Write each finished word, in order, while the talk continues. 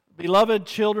Beloved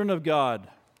children of God,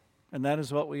 and that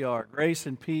is what we are. Grace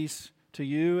and peace to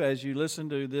you as you listen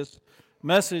to this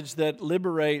message that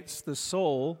liberates the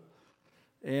soul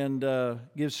and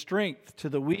gives strength to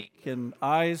the weak and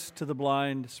eyes to the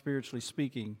blind, spiritually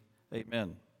speaking.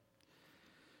 Amen.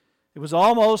 It was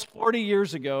almost 40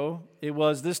 years ago. It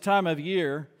was this time of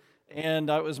year, and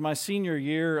it was my senior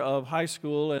year of high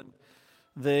school, and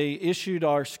they issued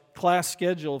our class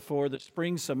schedule for the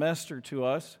spring semester to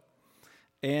us.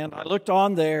 And I looked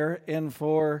on there, and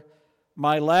for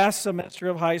my last semester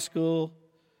of high school,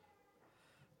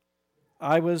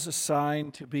 I was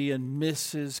assigned to be in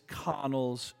Mrs.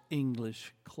 Connell's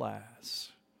English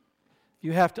class.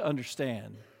 You have to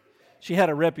understand, she had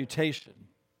a reputation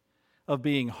of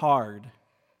being hard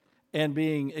and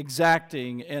being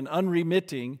exacting and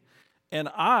unremitting, and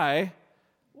I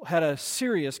had a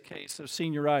serious case of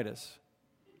senioritis.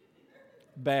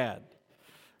 Bad.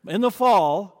 In the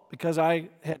fall, because I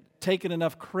had taken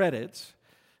enough credits,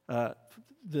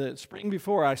 the spring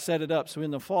before I set it up, so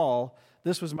in the fall,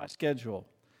 this was my schedule.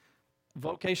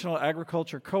 Vocational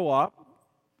Agriculture Co-op,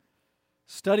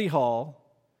 Study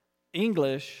Hall,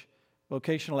 English,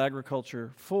 Vocational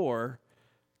Agriculture 4,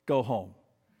 go home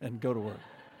and go to work.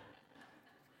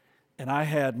 And I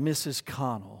had Mrs.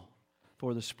 Connell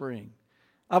for the spring.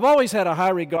 I've always had a high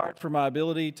regard for my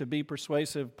ability to be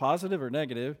persuasive, positive or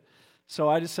negative, so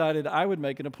I decided I would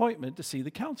make an appointment to see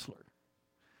the counselor.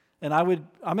 And I'm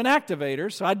an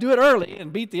activator, so I'd do it early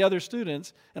and beat the other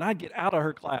students, and I'd get out of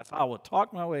her class. I would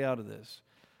talk my way out of this.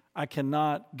 I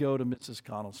cannot go to Mrs.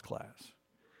 Connell's class.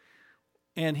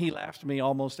 And he laughed me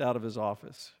almost out of his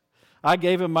office. I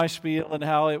gave him my spiel and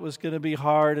how it was going to be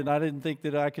hard, and I didn't think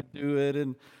that I could do it.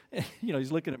 And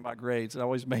he's looking at my grades. I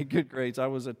always made good grades. I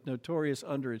was a notorious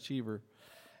underachiever.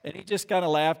 And he just kind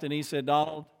of laughed, and he said,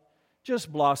 "Donald,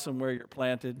 just blossom where you're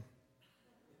planted."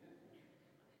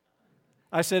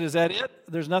 I said, "Is that it?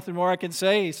 There's nothing more I can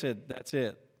say?" He said, "That's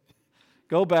it.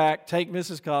 Go back, take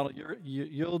Mrs. Connell,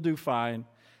 you'll do fine."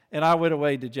 And I went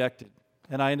away dejected,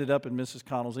 and I ended up in Mrs.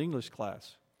 Connell's English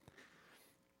class.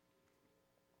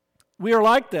 We are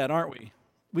like that, aren't we?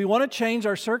 We want to change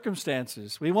our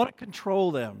circumstances. We want to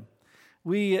control them.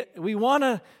 We want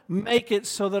to make it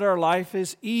so that our life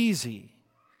is easy.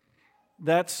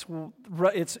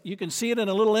 You can see it in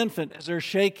a little infant as they're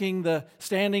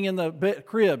standing in the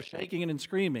crib, shaking and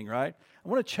screaming, right? I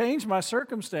want to change my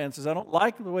circumstances. I don't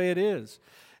like the way it is.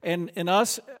 And in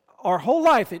us, our whole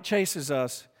life, it chases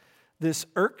us, this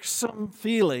irksome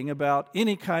feeling about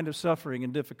any kind of suffering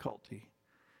and difficulty.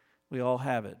 We all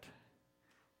have it.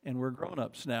 And we're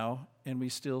grown-ups now, and we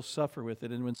still suffer with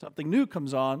it. And when something new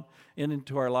comes on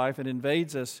into our life and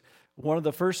invades us, one of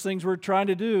the first things we're trying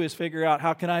to do is figure out,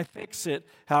 how can I fix it?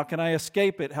 How can I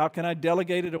escape it? How can I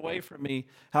delegate it away from me?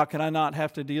 How can I not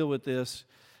have to deal with this?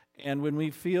 And when we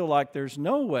feel like there's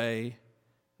no way,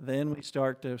 then we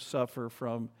start to suffer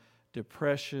from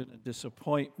depression and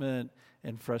disappointment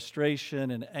and frustration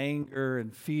and anger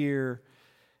and fear.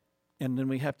 And then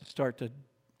we have to start to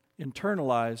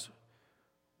internalize,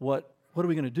 what are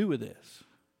we going to do with this?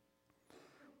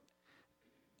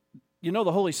 You know,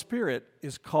 the Holy Spirit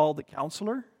is called the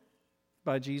Counselor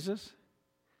by Jesus.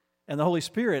 And the Holy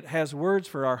Spirit has words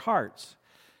for our hearts.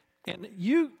 And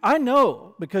I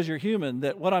know, because you're human,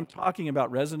 that what I'm talking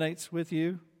about resonates with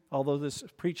you, although this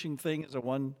preaching thing is a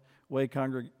one-way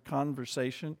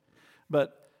conversation.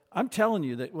 But I'm telling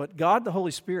you that what God the Holy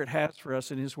Spirit has for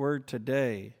us in His Word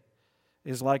today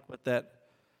is like what that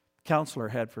counselor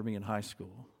had for me in high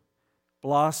school.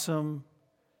 Blossom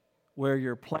where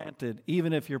you're planted,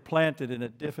 even if you're planted in a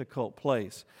difficult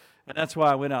place. And that's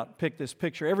why I went out and picked this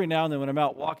picture. Every now and then when I'm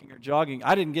out walking or jogging,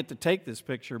 I didn't get to take this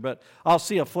picture, but I'll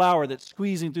see a flower that's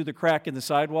squeezing through the crack in the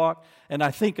sidewalk, and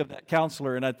I think of that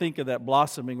counselor, and I think of that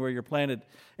blossoming where you're planted.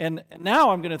 And now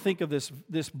I'm going to think of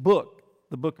this book,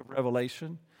 the book of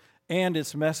Revelation, and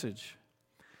its message.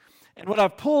 And what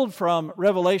I've pulled from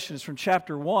Revelation is from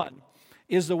chapter 1,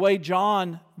 is the way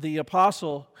John, the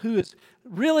apostle, who is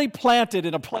really planted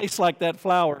in a place like that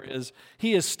flower is,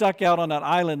 he is stuck out on an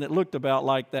island that looked about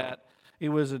like that. It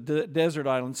was a desert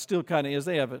island, still kind of is.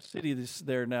 They have a city that's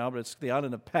there now, but it's the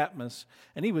island of Patmos.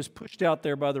 And he was pushed out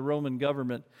there by the Roman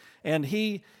government. And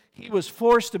he was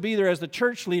forced to be there as the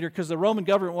church leader because the Roman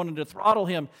government wanted to throttle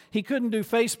him. He couldn't do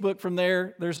Facebook from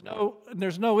there. There's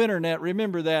no internet.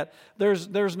 Remember that.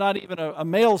 There's not even a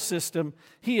mail system.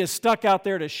 He is stuck out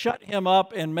there to shut him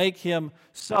up and make him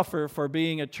suffer for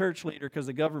being a church leader because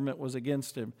the government was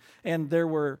against him. And there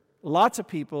were lots of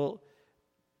people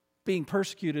being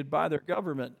persecuted by their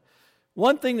government.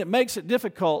 One thing that makes it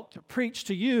difficult to preach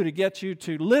to you, to get you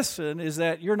to listen, is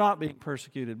that you're not being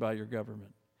persecuted by your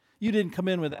government. You didn't come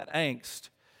in with that angst.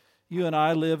 You and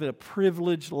I live a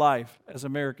privileged life as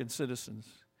American citizens.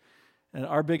 And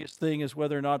our biggest thing is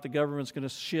whether or not the government's going to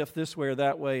shift this way or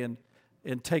that way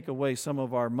and take away some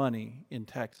of our money in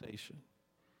taxation.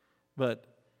 But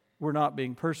we're not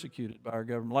being persecuted by our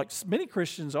government, like many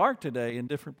Christians are today in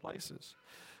different places.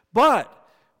 But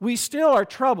we still are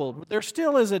troubled. There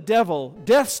still is a devil.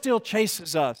 Death still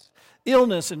chases us.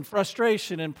 Illness and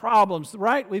frustration and problems,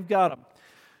 right? We've got them.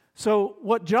 So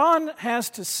what John has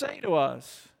to say to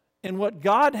us and what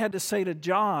God had to say to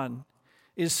John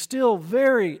is still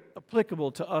very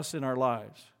applicable to us in our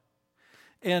lives.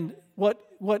 And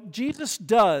what Jesus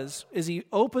does is he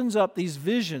opens up these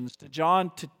visions to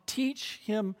John to teach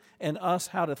him and us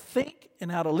how to think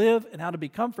and how to live and how to be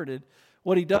comforted.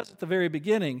 What he does at the very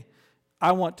beginning,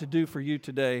 I want to do for you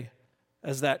today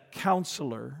as that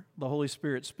counselor. The Holy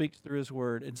Spirit speaks through his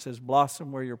word and says,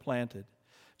 blossom where you're planted.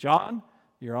 John,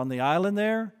 you're on the island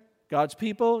there. God's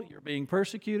people, you're being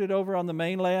persecuted over on the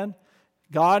mainland.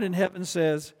 God in heaven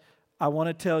says, I want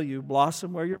to tell you,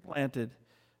 blossom where you're planted.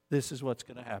 This is what's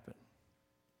going to happen.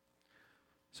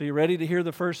 So you ready to hear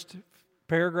the first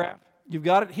paragraph? You've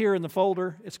got it here in the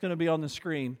folder. It's going to be on the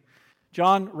screen.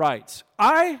 John writes,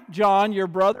 I, John, your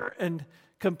brother and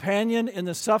companion in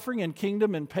the suffering and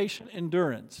kingdom and patient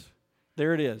endurance.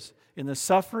 There it is. In the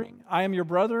suffering, I am your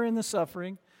brother in the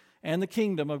suffering and the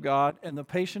kingdom of God and the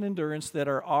patient endurance that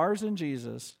are ours in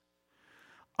Jesus.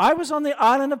 I was on the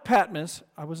island of Patmos.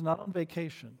 I was not on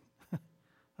vacation.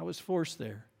 I was forced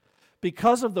there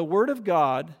because of the word of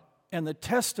God and the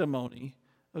testimony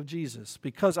of Jesus.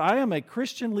 Because I am a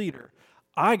Christian leader,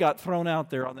 I got thrown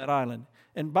out there on that island.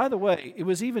 And by the way, it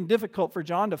was even difficult for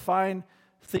John to find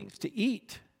things to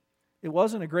eat. It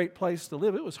wasn't a great place to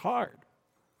live. It was hard.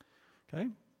 Okay?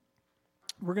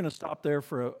 We're going to stop there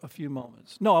for a few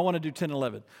moments. No, I want to do 10 and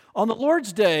 11. On the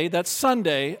Lord's day, that's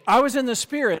Sunday, I was in the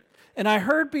Spirit, and I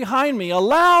heard behind me a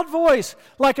loud voice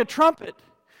like a trumpet,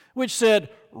 which said,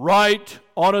 write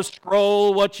on a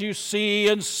scroll what you see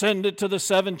and send it to the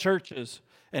 7 churches.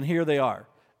 And here they are: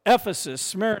 Ephesus,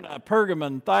 Smyrna,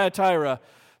 Pergamon, Thyatira,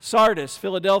 Sardis,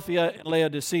 Philadelphia, and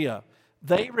Laodicea.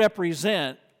 They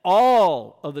represent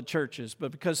all of the churches,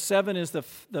 but because 7 is the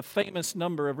famous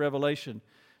number of Revelation,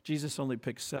 Jesus only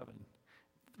picked 7.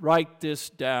 Write this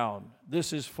down.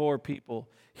 This is for people.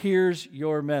 Here's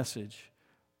your message.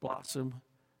 Blossom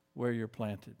where you're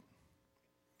planted.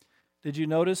 Did you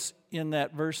notice in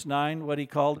that verse 9 what he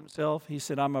called himself? He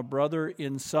said, I'm a brother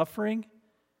in suffering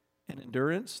and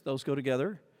endurance. Those go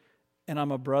together. And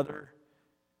I'm a brother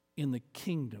in the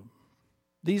kingdom.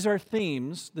 These are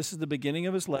themes. This is the beginning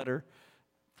of his letter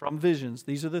from visions.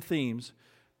 These are the themes.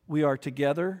 We are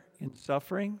together in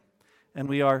suffering, and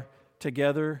we are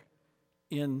together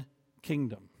in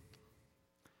kingdom.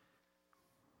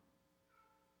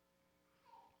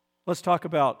 Let's talk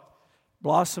about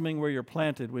blossoming where you're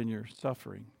planted when you're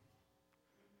suffering.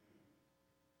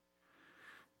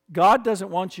 God doesn't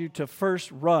want you to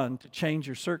first run to change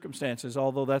your circumstances,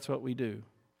 although that's what we do.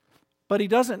 But he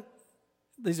doesn't,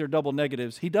 these are double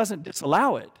negatives, he doesn't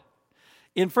disallow it.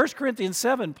 In 1 Corinthians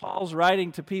 7, Paul's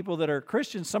writing to people that are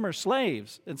Christians. Some are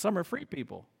slaves and some are free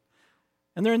people.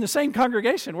 And they're in the same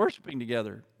congregation worshiping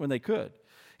together when they could.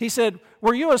 He said,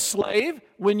 were you a slave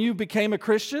when you became a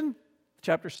Christian?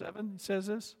 Chapter 7 says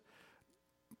this.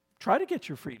 Try to get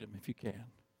your freedom if you can.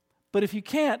 But if you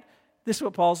can't, this is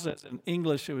what Paul says. In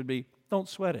English, it would be, don't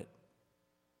sweat it.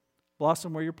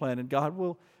 Blossom where you're planted.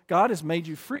 God has made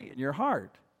you free in your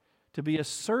heart to be a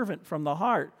servant from the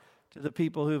heart to the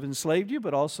people who have enslaved you,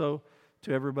 but also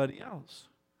to everybody else.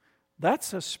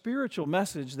 That's a spiritual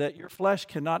message that your flesh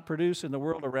cannot produce and the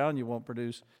world around you won't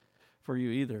produce for you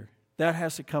either. That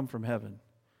has to come from heaven.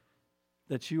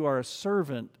 That you are a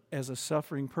servant as a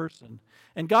suffering person.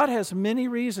 And God has many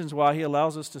reasons why he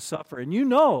allows us to suffer. And you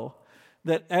know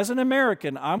that as an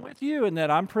American, I'm with you in that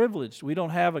I'm privileged. We don't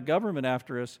have a government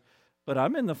after us, but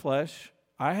I'm in the flesh.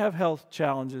 I have health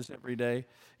challenges every day.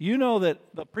 You know that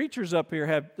the preachers up here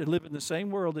live in the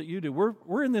same world that you do.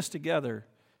 We're in this together.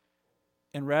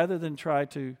 And rather than try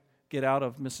to get out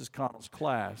of Mrs. Connell's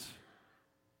class,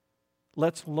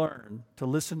 let's learn to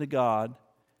listen to God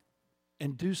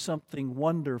and do something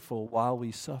wonderful while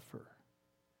we suffer.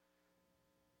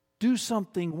 Do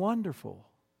something wonderful.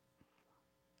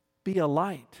 Be a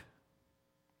light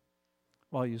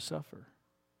while you suffer.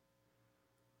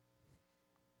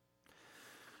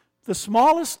 The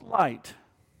smallest light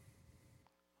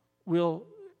will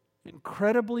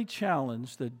incredibly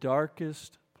challenge the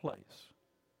darkest place.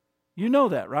 You know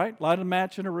that, right? Light a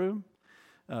match in a room.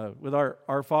 With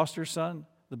our foster son,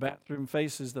 the bathroom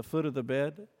faces the foot of the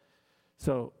bed.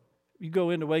 So You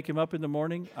go in to wake him up in the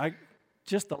morning,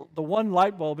 just the one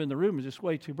light bulb in the room is just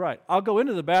way too bright. I'll go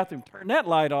into the bathroom, turn that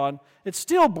light on. It's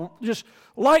still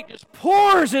light just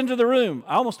pours into the room.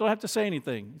 I almost don't have to say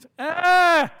anything.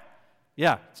 Yeah,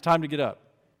 it's time to get up.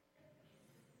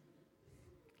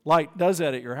 Light does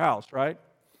that at your house, right?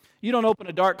 You don't open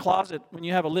a dark closet when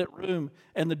you have a lit room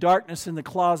and the darkness in the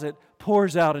closet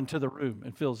pours out into the room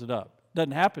and fills it up.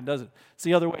 Doesn't happen, does it? It's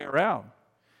the other way around.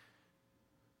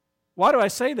 Why do I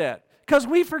say that? Because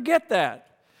we forget that.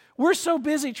 We're so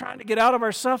busy trying to get out of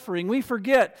our suffering, we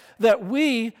forget that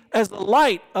we, as the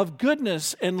light of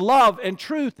goodness and love and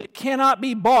truth that cannot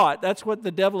be bought, that's what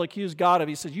the devil accused God of.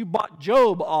 He says, you bought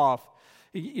Job off,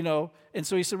 and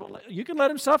so he said, well, you can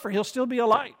let him suffer. He'll still be a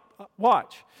light.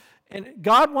 Watch. And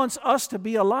God wants us to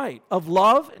be a light of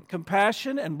love and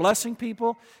compassion and blessing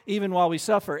people even while we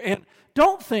suffer. And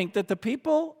don't think that the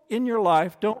people in your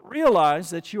life don't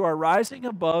realize that you are rising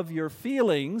above your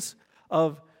feelings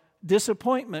of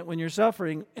disappointment when you're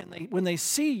suffering, and when they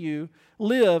see you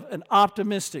live an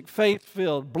optimistic,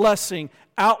 faith-filled, blessing,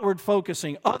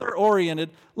 outward-focusing, other-oriented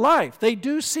life. They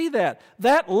do see that.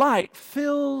 That light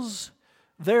fills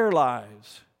their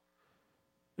lives.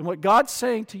 And what God's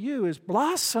saying to you is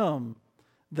blossom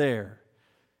there.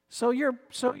 So you're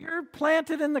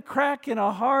planted in the crack in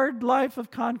a hard life of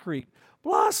concrete.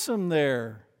 Blossom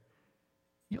there.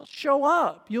 You'll show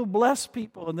up. You'll bless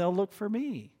people, and they'll look for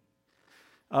me.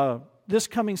 This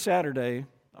coming Saturday,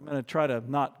 I'm going to try to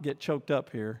not get choked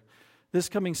up here. This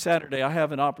coming Saturday, I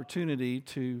have an opportunity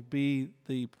to be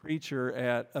the preacher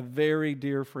at a very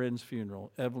dear friend's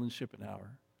funeral, Evelyn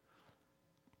Schippenhauer.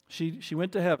 She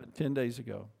went to heaven 10 days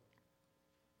ago.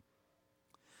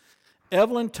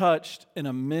 Evelyn touched an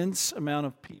immense amount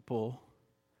of people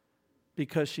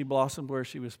because she blossomed where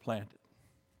she was planted.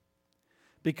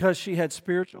 Because she had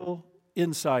spiritual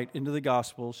insight into the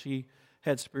gospel, she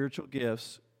had spiritual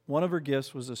gifts. One of her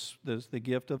gifts was the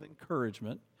gift of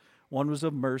encouragement. One was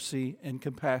of mercy and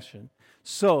compassion.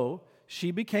 So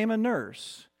she became a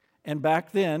nurse. And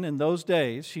back then, in those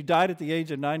days, she died at the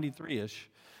age of 93-ish.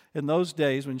 In those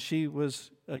days, when she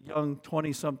was a young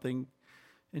 20-something,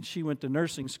 and she went to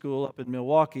nursing school up in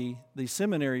Milwaukee, the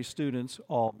seminary students,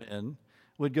 all men,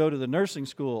 would go to the nursing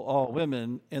school, all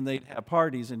women, and they'd have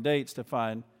parties and dates to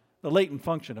find, the latent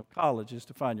function of college is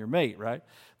to find your mate, right?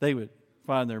 They would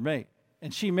find their mate.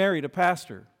 And she married a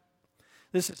pastor.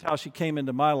 This is how she came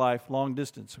into my life, long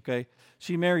distance, okay?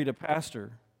 She married a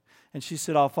pastor. And she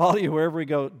said, I'll follow you wherever we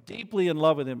go, deeply in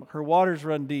love with him. Her waters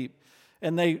run deep.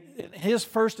 And his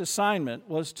first assignment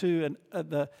was to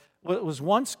what was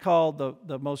once called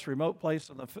the most remote place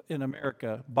in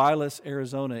America, Bylas,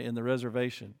 Arizona, in the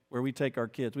reservation, where we take our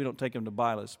kids. We don't take them to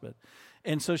Bylas,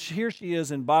 and so here she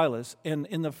is in Bylas. And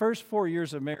in the first 4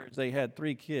 years of marriage, they had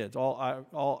 3 kids,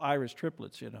 all Irish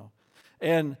triplets,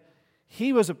 And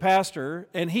he was a pastor,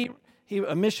 and he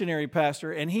a missionary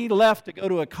pastor, and he left to go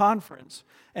to a conference,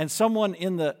 and someone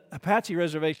in the Apache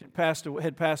reservation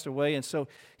had passed away, and so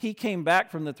he came back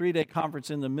from the 3-day conference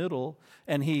in the middle,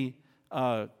 and he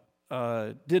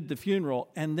did the funeral,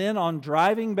 and then on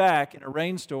driving back in a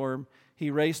rainstorm, he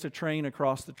raced a train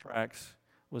across the tracks,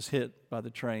 was hit by the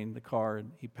train, the car,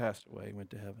 and he passed away, went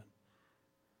to heaven.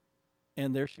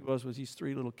 And there she was with these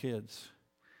 3 little kids.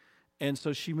 And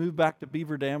so she moved back to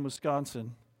Beaver Dam,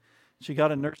 Wisconsin. She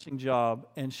got a nursing job,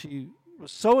 and she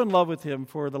was so in love with him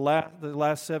for the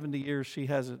last 70 years she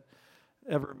hasn't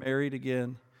ever married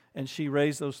again. And she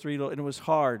raised those 3 little, and it was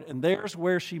hard. And there's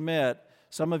where she met,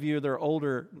 some of you that are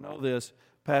older know this,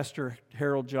 Pastor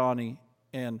Harold Johnny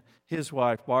and his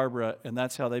wife, Barbara, and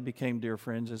that's how they became dear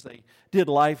friends, as they did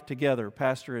life together,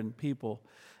 pastor and people.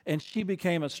 And she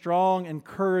became a strong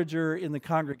encourager in the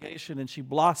congregation, and she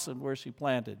blossomed where she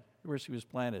was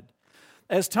planted.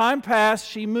 As time passed,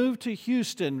 she moved to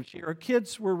Houston. Her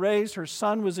kids were raised. Her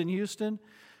son was in Houston.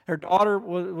 Her daughter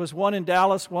was one in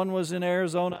Dallas, one was in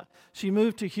Arizona. She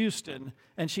moved to Houston,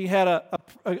 and she had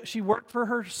she worked for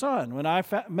her son when I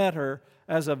met her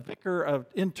as a vicar, an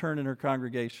intern in her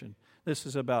congregation. This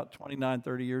is about 29,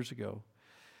 30 years ago.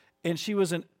 And she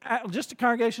was just a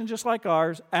congregation just like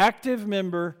ours, active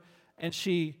member, and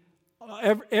she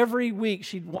every week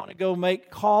she'd want to go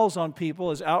make calls on people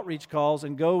as outreach calls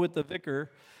and go with the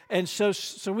vicar. And so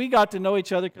we got to know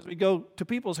each other because we go to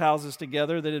people's houses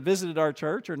together that had visited our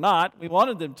church or not. We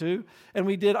wanted them to. And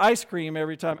we did ice cream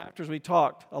every time after we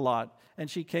talked a lot. And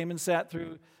she came and sat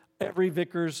through every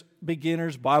vicar's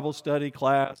beginner's Bible study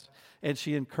class. And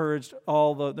she encouraged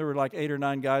there were like 8 or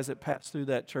 9 guys that passed through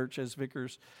that church as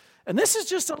vicars. And this is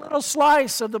just a little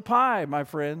slice of the pie, my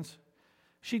friends.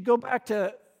 She'd go back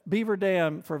to Beaver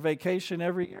Dam for vacation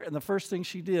every year, and the first thing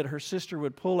she did, her sister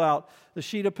would pull out the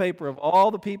sheet of paper of all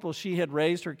the people she had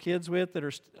raised her kids with that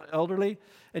are elderly,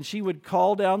 and she would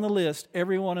call down the list,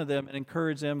 every one of them, and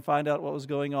encourage them, find out what was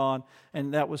going on,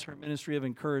 and that was her ministry of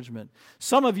encouragement.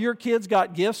 Some of your kids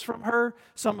got gifts from her.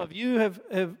 Some of you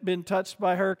have been touched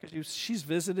by her because she's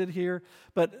visited here.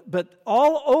 But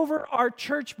all over our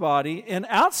church body and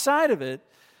outside of it,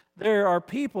 there are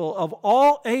people of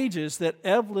all ages that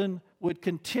Evelyn would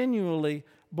continually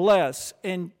bless.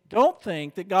 And don't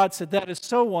think that God said, that is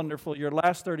so wonderful, your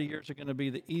last 30 years are going to be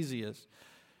the easiest.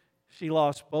 She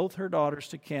lost both her daughters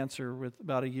to cancer with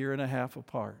about a year and a half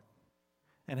apart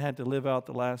and had to live out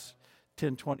the last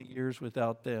 10, 20 years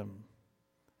without them.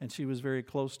 And she was very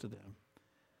close to them.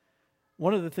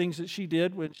 One of the things that she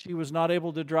did when she was not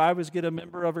able to drive was get a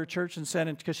member of her church in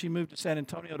because she moved to San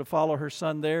Antonio to follow her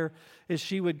son there, is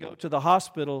she would go to the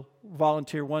hospital,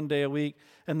 volunteer one day a week,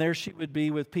 and there she would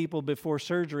be with people before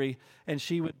surgery, and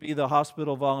she would be the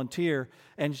hospital volunteer,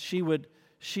 and she would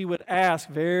ask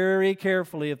very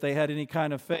carefully if they had any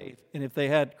kind of faith. And if they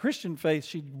had Christian faith,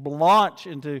 she'd launch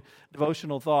into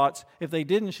devotional thoughts. If they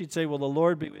didn't, she'd say, well, the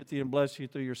Lord be with you and bless you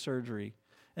through your surgery.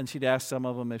 And she'd ask some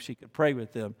of them if she could pray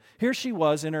with them. Here she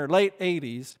was in her late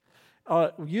 80s,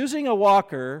 using a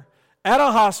walker at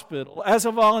a hospital as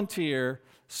a volunteer,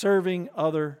 serving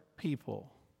other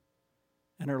people.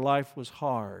 And her life was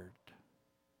hard.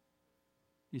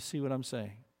 You see what I'm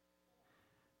saying?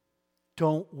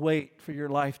 Don't wait for your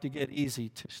life to get easy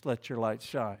to let your light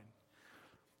shine.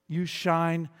 You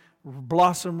shine,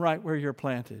 blossom right where you're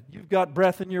planted. You've got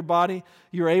breath in your body.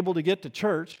 You're able to get to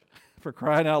church. For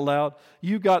crying out loud.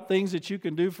 You've got things that you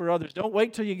can do for others. Don't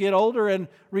wait till you get older and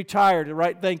retire to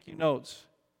write thank you notes.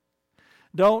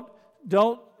 Don't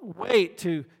wait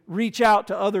to reach out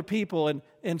to other people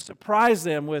and surprise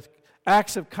them with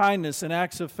acts of kindness and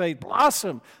acts of faith.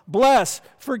 Blossom, bless,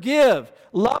 forgive,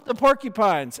 love the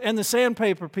porcupines and the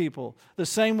sandpaper people the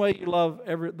same way you love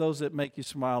those that make you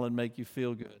smile and make you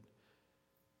feel good.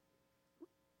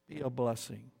 Be a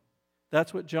blessing.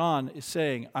 That's what John is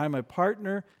saying. I'm a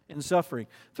partner in suffering.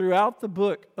 Throughout the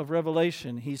book of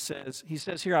Revelation, he says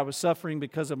here, I was suffering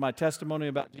because of my testimony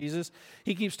about Jesus.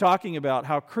 He keeps talking about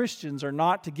how Christians are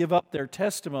not to give up their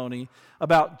testimony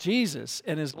about Jesus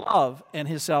and His love and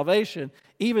His salvation,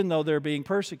 even though they're being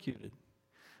persecuted.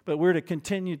 But we're to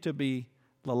continue to be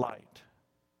the light.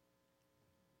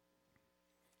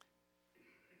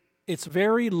 It's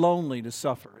very lonely to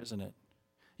suffer, isn't it?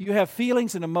 You have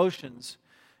feelings and emotions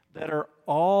that are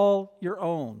all your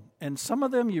own. And some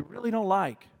of them you really don't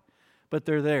like, but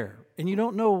they're there. And you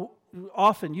don't know,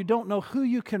 often you don't know who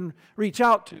you can reach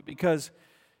out to because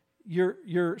they're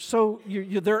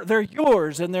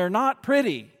yours and they're not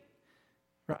pretty.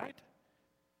 Right?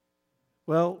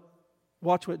 Well,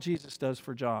 watch what Jesus does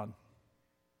for John.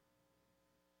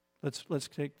 Let's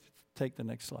take the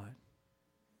next slide.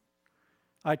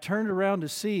 I turned around to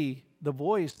see the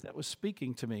voice that was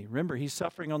speaking to me. Remember, he's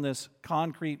suffering on this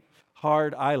concrete,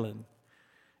 hard island.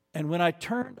 And when I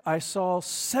turned, I saw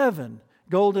 7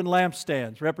 golden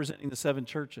lampstands representing the 7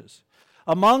 churches.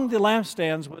 Among the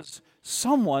lampstands was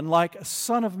someone like a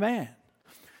son of man.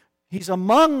 He's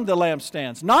among the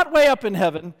lampstands, not way up in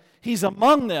heaven. He's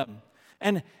among them.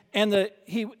 And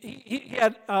he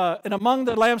had among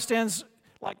the lampstands,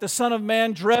 like the Son of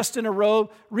Man, dressed in a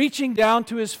robe, reaching down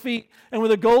to his feet, and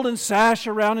with a golden sash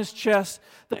around his chest.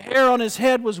 The hair on his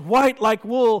head was white like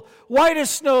wool, white as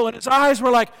snow, and his eyes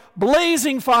were like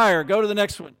blazing fire. Go to the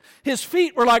next one. His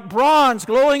feet were like bronze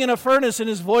glowing in a furnace, and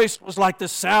his voice was like the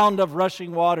sound of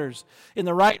rushing waters. In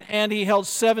the right hand he held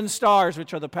 7 stars,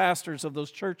 which are the pastors of those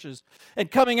churches.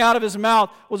 And coming out of his mouth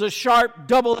was a sharp,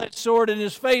 double-edged sword, and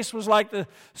his face was like the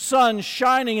sun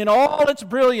shining in all its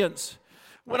brilliance.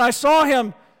 When I saw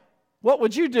him, what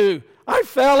would you do? I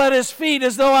fell at his feet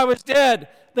as though I was dead.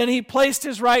 Then he placed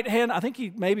his right hand. I think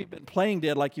he maybe been playing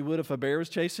dead like you would if a bear was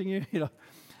chasing you.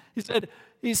 He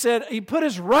said, he put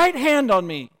his right hand on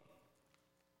me.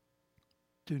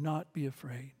 Do not be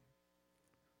afraid.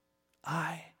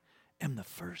 I am the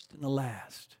first and the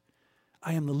last.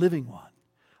 I am the living one.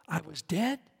 I was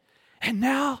dead, and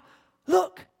now,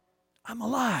 look, I'm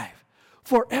alive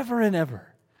forever and ever.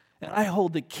 And I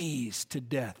hold the keys to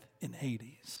death in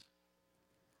Hades.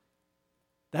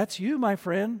 That's you, my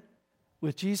friend,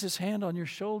 with Jesus' hand on your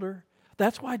shoulder.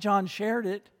 That's why John shared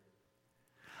it.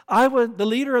 I was the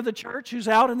leader of the church who's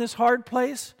out in this hard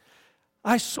place.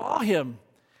 I saw him.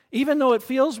 Even though it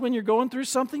feels when you're going through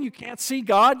something, you can't see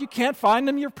God, you can't find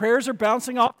Him, your prayers are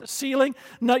bouncing off the ceiling,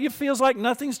 it feels like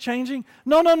nothing's changing.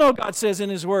 No, God says in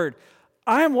His Word,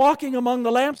 I am walking among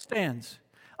the lampstands.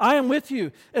 I am with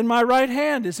you, and my right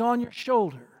hand is on your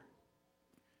shoulder.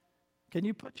 Can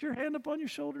you put your hand up on your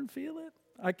shoulder and feel it?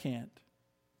 I can't.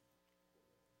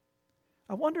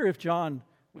 I wonder if John,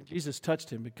 when Jesus touched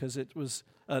him, because it was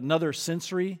another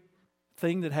sensory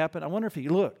thing that happened, I wonder if he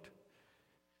looked.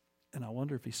 And I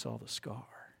wonder if he saw the scar.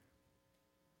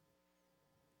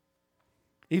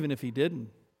 Even if he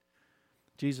didn't,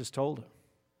 Jesus told him,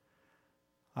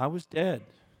 I was dead.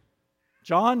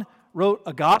 John wrote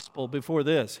a gospel before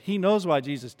this. He knows why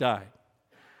Jesus died.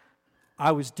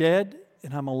 I was dead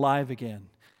and I'm alive again.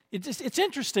 It's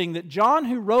interesting that John,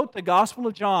 who wrote the Gospel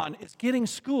of John, is getting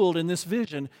schooled in this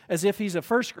vision as if he's a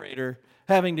first grader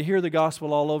having to hear the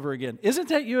gospel all over again. Isn't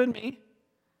that you and me?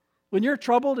 When you're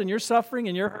troubled and you're suffering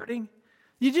and you're hurting,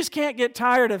 you just can't get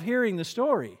tired of hearing the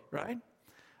story, right?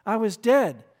 I was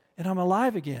dead and I'm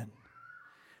alive again.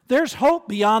 There's hope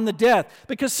beyond the death.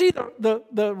 Because see,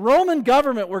 the Roman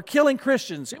government were killing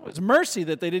Christians. It was mercy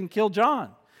that they didn't kill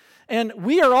John. And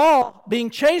we are all being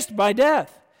chased by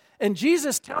death. And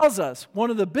Jesus tells us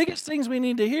one of the biggest things we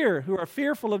need to hear who are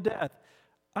fearful of death,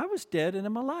 I was dead and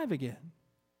I'm alive again.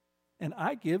 And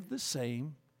I give the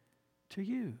same to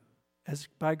you as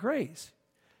by grace.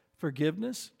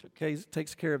 Forgiveness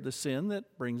takes care of the sin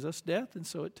that brings us death, and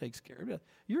so it takes care of death.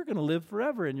 You're going to live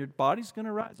forever, and your body's going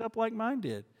to rise up like mine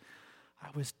did. I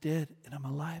was dead and I'm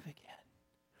alive again.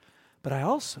 But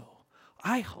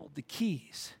I hold the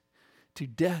keys to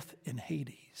death and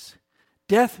Hades.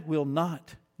 Death will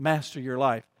not master your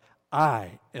life.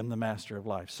 I am the master of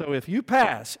life. So if you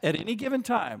pass at any given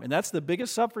time, and that's the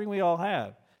biggest suffering we all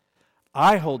have,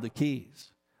 I hold the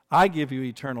keys. I give you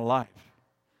eternal life.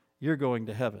 You're going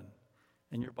to heaven,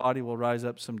 and your body will rise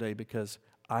up someday because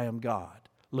I am God.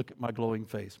 Look at my glowing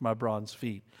face, my bronze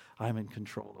feet. I'm in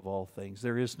control of all things.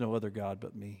 There is no other God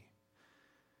but me.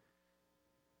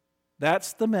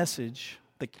 That's the message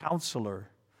the counselor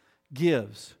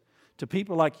gives to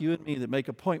people like you and me that make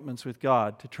appointments with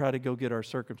God to try to go get our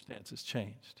circumstances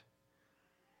changed.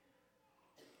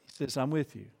 He says, I'm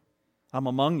with you. I'm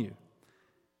among you.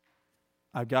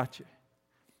 I've got you.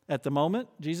 At the moment,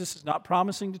 Jesus is not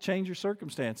promising to change your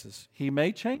circumstances. He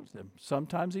may change them.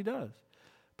 Sometimes He does.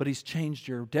 But He's changed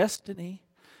your destiny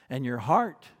and your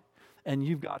heart, and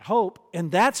you've got hope,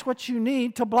 and that's what you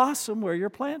need to blossom where you're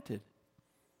planted.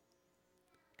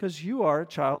 Because you are a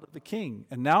child of the King.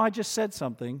 And now I just said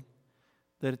something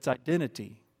that it's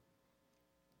identity.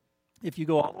 If you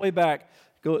go all the way back,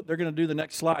 they're going to do the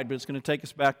next slide, but it's going to take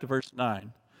us back to verse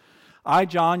 9. I,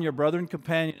 John, your brother and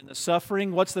companion in the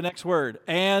suffering, what's the next word?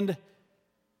 And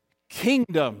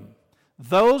kingdom.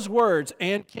 Those words,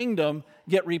 and kingdom,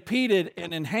 get repeated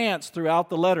and enhanced throughout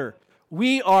the letter.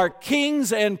 We are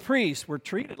kings and priests. We're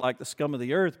treated like the scum of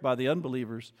the earth by the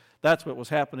unbelievers. That's what was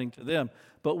happening to them.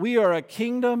 But we are a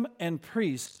kingdom and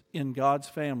priests in God's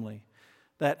family.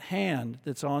 That hand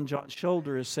that's on John's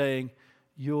shoulder is saying,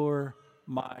 you're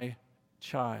my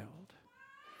child.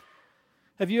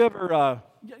 Have you ever,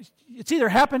 it's either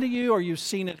happened to you or you've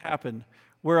seen it happen,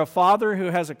 where a father who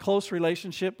has a close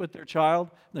relationship with their child,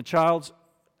 and the child's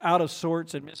out of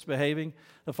sorts and misbehaving,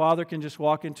 the father can just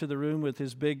walk into the room with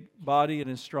his big body and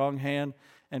his strong hand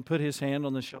and put his hand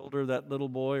on the shoulder of that little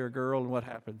boy or girl, and what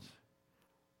happens?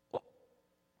 Oh,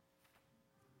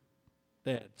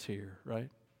 Dad's here, right?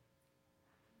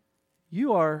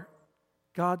 You are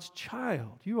God's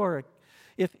child. You are,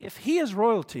 if He is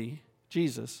royalty,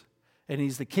 Jesus, and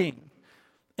He's the King,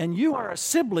 and you are a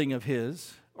sibling of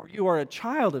His, or you are a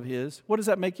child of His, what does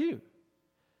that make you?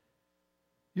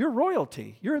 You're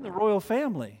royalty. You're in the royal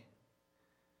family.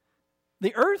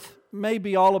 The earth may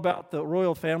be all about the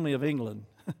royal family of England,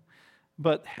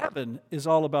 but heaven is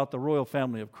all about the royal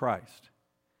family of Christ.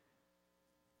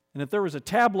 And if there was a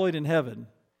tabloid in heaven,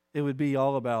 it would be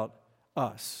all about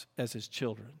us as His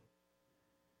children.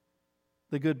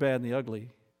 The good, bad, and the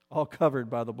ugly, all covered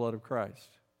by the blood of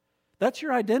Christ. That's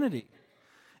your identity.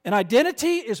 And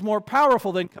identity is more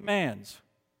powerful than commands.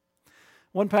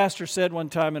 One pastor said one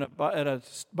time at a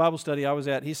Bible study I was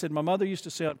at, he said, my mother used to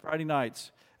say on Friday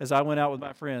nights as I went out with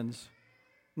my friends,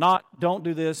 not don't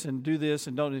do this and don't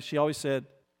do this. She always said,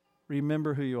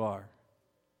 remember who you are.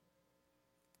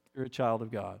 You're a child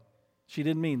of God. She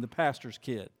didn't mean the pastor's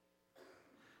kid.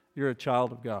 You're a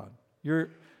child of God. You're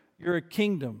a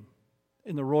kingdom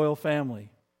in the royal family.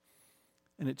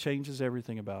 And it changes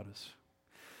everything about us.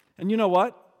 And you know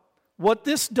what? What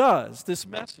this does, this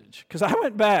message, because I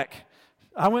went back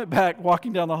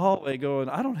walking down the hallway going,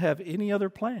 I don't have any other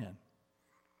plan.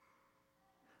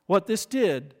 What this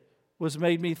did was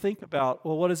made me think about,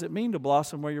 well, what does it mean to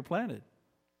blossom where you're planted?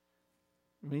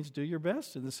 It means do your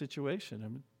best in the situation.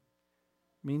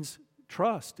 It means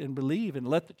trust and believe and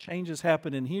let the changes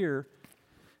happen in here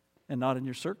and not in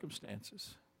your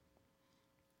circumstances.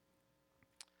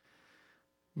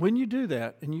 When you do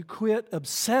that and you quit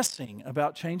obsessing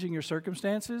about changing your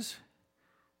circumstances,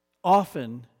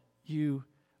 often you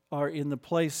are in the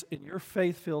place in your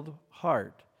faith-filled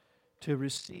heart to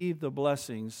receive the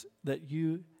blessings that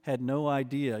you had no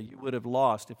idea you would have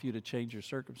lost if you'd have changed your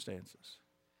circumstances.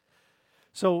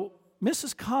 So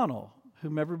Mrs. Connell,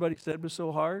 whom everybody said was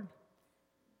so hard,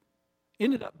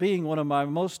 ended up being one of my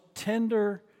most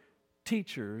tender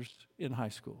teachers in high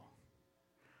school.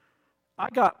 I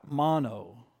got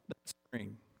mono that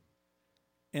spring,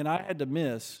 and I had to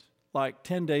miss like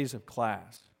 10 days of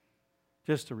class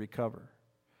just to recover.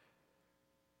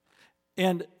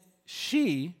 And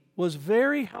she was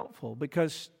very helpful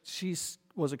because she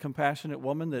was a compassionate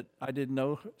woman that I didn't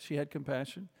know she had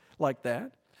compassion like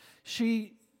that.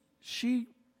 She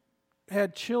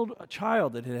had a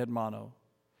child that had mono.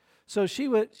 So she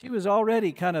was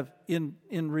already kind of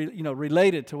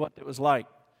related to what it was like,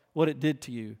 what it did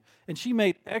to you. And she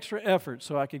made extra effort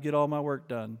so I could get all my work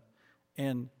done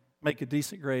and make a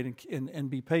decent grade and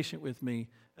be patient with me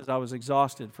as I was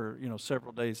exhausted for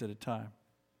several days at a time.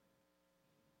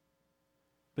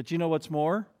 But you know what's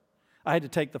more? I had to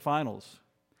take the finals.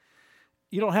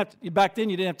 You don't have to, back then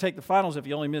you didn't have to take the finals if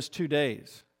you only missed 2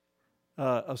 days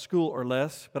of school or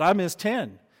less, but I missed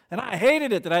 10. And I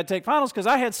hated it that I had to take finals because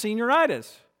I had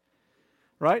senioritis,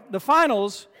 right? The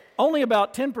finals, only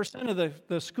about 10% of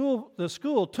the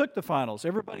school took the finals.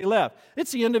 Everybody left.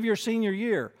 It's the end of your senior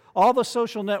year. All the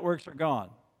social networks are gone.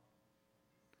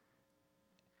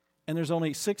 And there's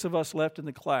only 6 of us left in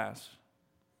the class.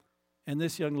 And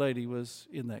this young lady was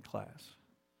in that class.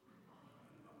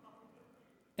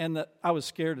 And I was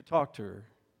scared to talk to her.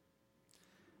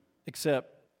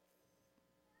 Except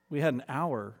we had an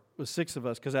hour with 6 of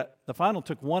us because the final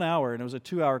took 1 hour and it was a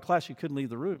 2-hour class. You couldn't leave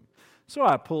the room. So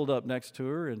I pulled up next to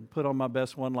her and put on my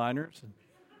best one-liners and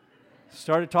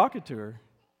started talking to her.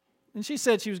 And she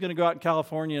said she was going to go out in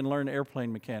California and learn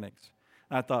airplane mechanics.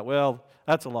 And I thought, well,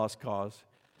 that's a lost cause.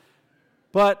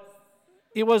 But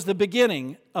it was the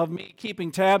beginning of me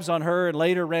keeping tabs on her, and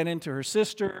later ran into her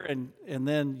sister, and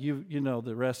then you know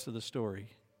the rest of the story.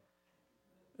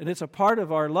 And it's a part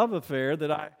of our love affair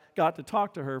that I got to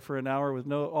talk to her for an hour with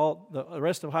the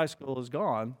rest of high school is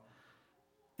gone,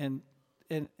 and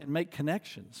make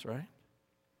connections, right?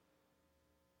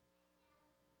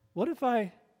 What if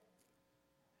I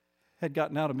had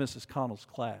gotten out of Mrs. Connell's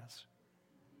class?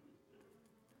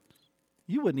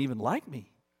 You wouldn't even like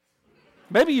me.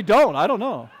 Maybe you don't. I don't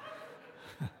know.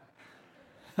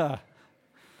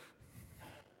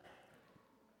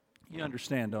 You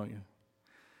understand, don't you?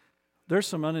 There's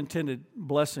some unintended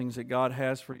blessings that God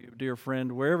has for you, dear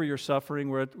friend, wherever you're suffering,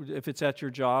 if it's at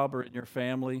your job or in your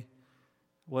family,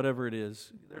 whatever it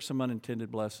is, there's some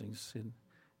unintended blessings, and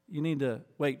you need to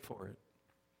wait for it.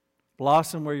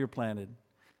 Blossom where you're planted.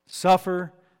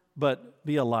 Suffer, but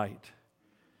be a light.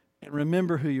 And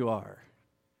remember who you are.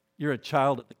 You're a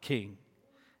child of the King.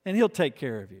 And He'll take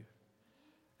care of you.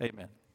 Amen.